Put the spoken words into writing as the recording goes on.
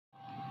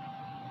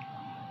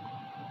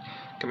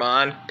Come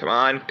on, come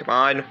on, come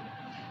on.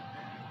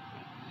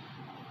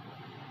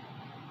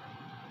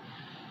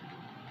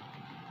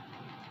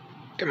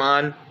 Come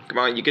on, come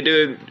on, you can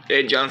do it.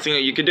 Hey, John Cena,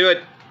 you can do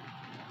it.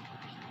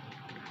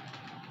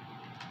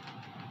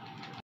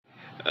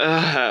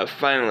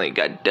 Finally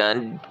got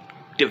done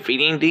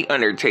defeating the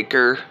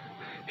Undertaker.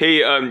 Hey,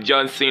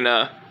 John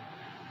Cena.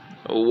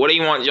 What do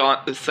you want,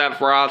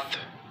 Sephiroth?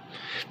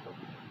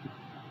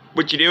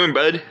 What you doing,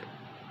 bud?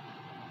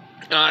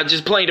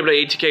 Just playing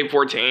WWE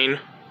 2K14.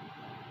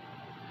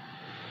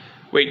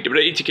 Wait,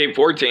 WWE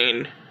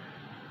 2K14?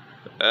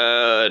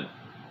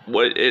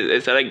 What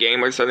is that a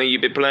game or something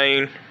you've been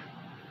playing?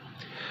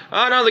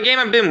 Oh no, the game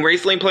I've been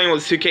recently playing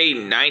was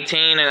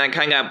 2K19, and I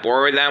kinda got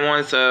bored with that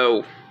one,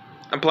 so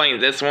I'm playing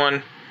this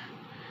one.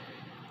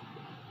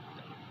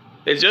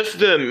 It's just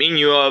the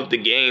menu of the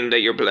game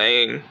that you're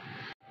playing.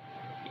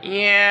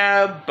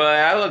 Yeah,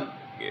 but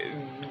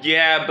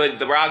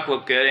The Rock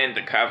looked good in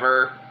the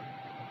cover.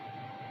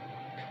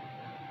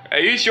 Are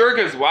you sure?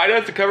 Cause why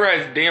does the cover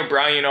has Dan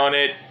Bryan on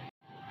it?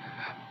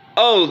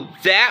 Oh,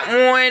 that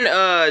one,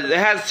 it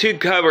has two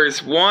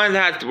covers. One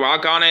has The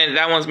Rock on it, and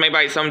that one's made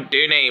by some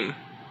dude named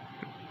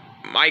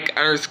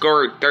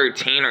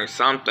Mike_13 or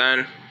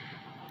something.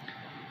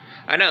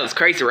 I know, it's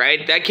crazy,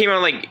 right? That came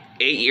out like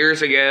 8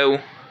 years ago.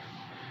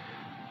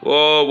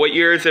 Well, what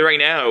year is it right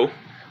now?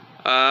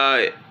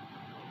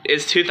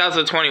 It's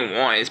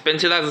 2021. It's been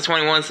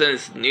 2021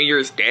 since New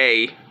Year's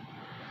Day.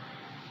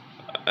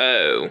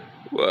 Oh,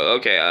 well,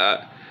 okay,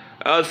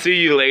 I'll see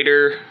you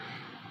later.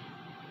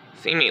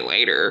 See me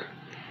later.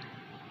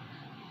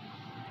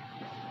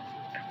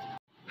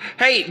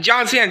 Hey,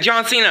 John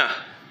Cena.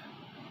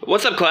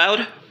 What's up,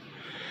 Cloud?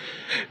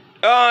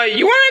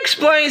 You wanna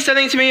explain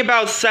something to me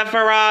about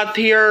Sephiroth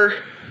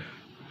here?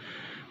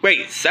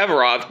 Wait,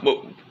 Sephiroth?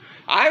 Well,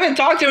 I haven't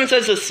talked to him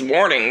since this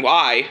morning.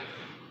 Why?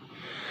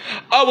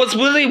 Oh, what's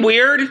really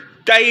weird?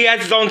 That he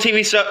has his own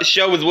TV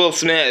show with Will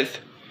Smith.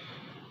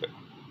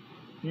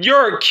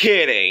 You're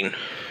kidding.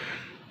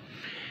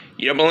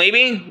 You don't believe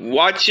me?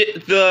 Watch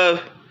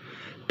the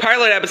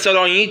pilot episode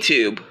on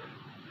YouTube.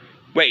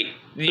 Wait,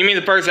 you mean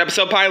the first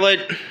episode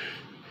pilot?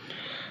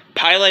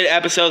 Pilot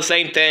episode,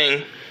 same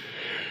thing.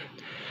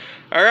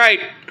 Alright,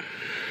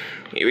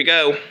 here we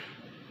go.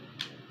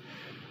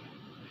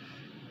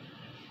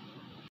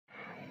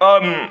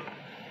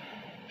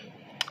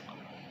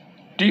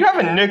 Do you have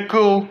a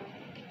nickel?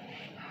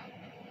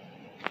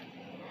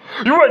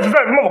 You racist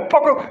ass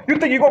motherfucker! You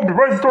think you gonna be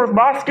racist towards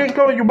my skin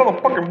color, you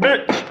motherfucking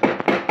bitch?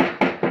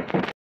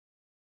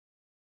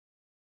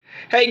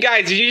 Hey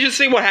guys, did you just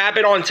see what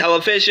happened on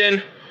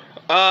television?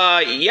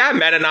 Yeah,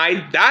 Meta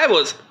Knight,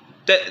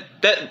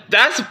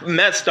 that's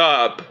messed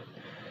up.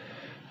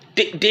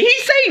 Did he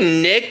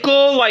say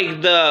nickel,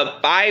 like the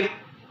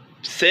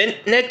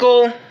 5-cent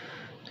nickel?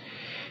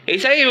 He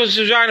said he was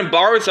just trying to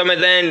borrow some,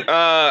 and then,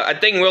 I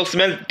think Will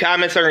Smith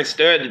comments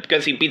understood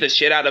because he beat the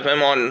shit out of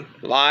him on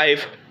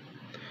live.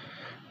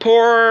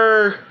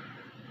 Poor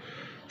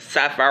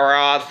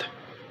Sephiroth.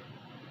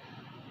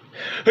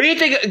 Who do you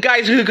think,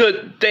 guys, who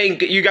could win?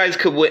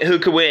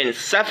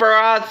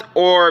 Sephiroth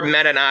or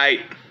Meta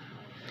Knight?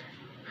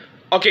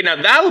 Okay, now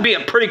that would be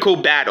a pretty cool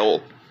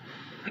battle.